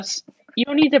You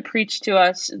don't need to preach to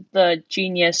us the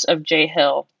genius of Jay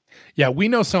Hill. Yeah, we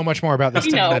know so much more about this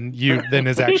team than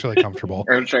is actually comfortable.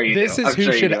 I'm sure you This do. is I'm who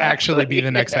sure you should do, actually be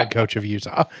the next head coach of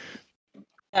Utah.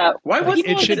 Why was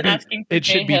People have been asking for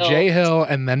Jay Hill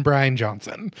and then Brian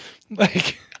Johnson.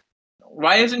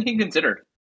 Why isn't he considered?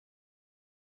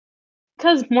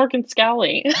 Because Morgan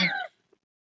Scalley.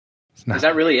 Is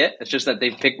that really it? It's just that they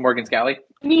picked Morgan Scalley?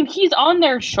 I mean, he's on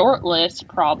their short list,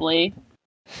 probably.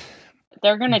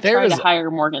 They're going to try to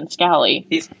hire Morgan Scalley.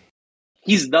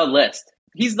 He's the list.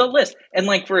 He's the list. And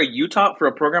like for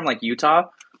a program like Utah's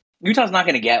not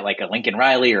going to get like a Lincoln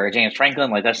Riley or a James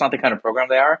Franklin. Like that's not the kind of program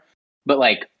they are. But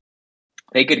like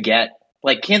they could get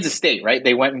like Kansas State, right?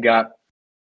 They went and got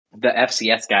the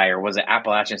FCS guy, or was it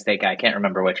Appalachian State guy? I can't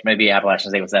remember which. Maybe Appalachian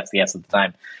State was FCS at the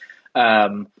time.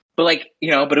 But like,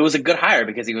 but it was a good hire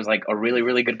because he was like a really,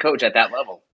 really good coach at that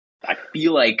level. I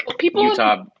feel like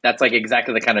Utah, that's like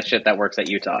exactly the kind of shit that works at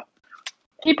Utah.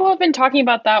 People have been talking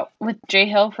about that with Jay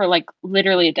Hill for like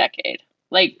literally a decade.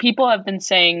 Like people have been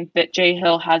saying that Jay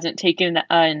Hill hasn't taken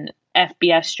an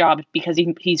FBS job because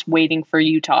he's waiting for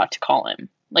Utah to call him.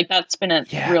 Like that's been a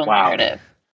real narrative.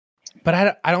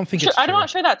 But I don't think it's true. I'm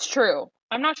not sure that's true.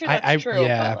 I'm not sure that's true.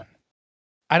 Yeah.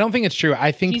 I don't think it's true.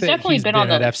 I think he's been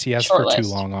at FCS for too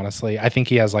long, honestly. I think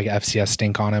he has like FCS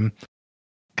stink on him.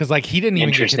 Because like he didn't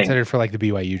even get considered for like the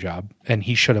BYU job, and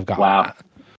he should have gotten that.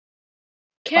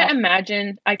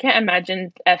 I can't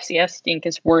imagine FCS stink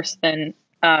is worse than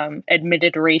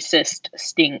admitted racist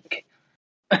stink.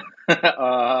 Maybe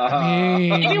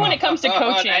when it comes to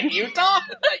coaching. At Utah?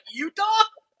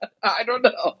 I don't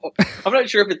know. I'm not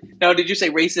sure if no, did you say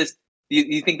racist?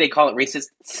 You think they call it racist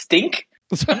stink?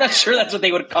 I'm not sure that's what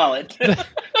they would call it.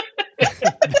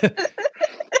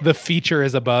 The feature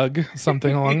is a bug,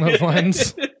 something along those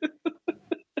lines.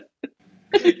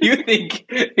 You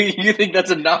think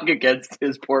that's a knock against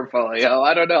his portfolio?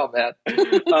 I don't know,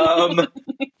 man.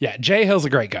 Yeah, Jay Hill's a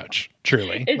great coach,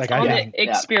 truly. It's like on the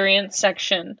experience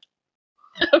section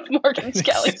of Morgan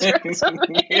Scalley's resume.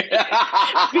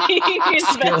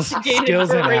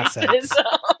 Skills and assets.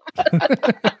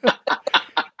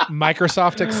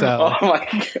 Microsoft Excel. Oh my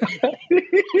God.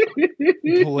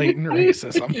 Blatant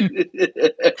racism.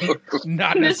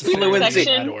 Not necessarily in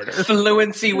that order.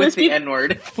 Fluency with the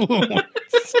N-word.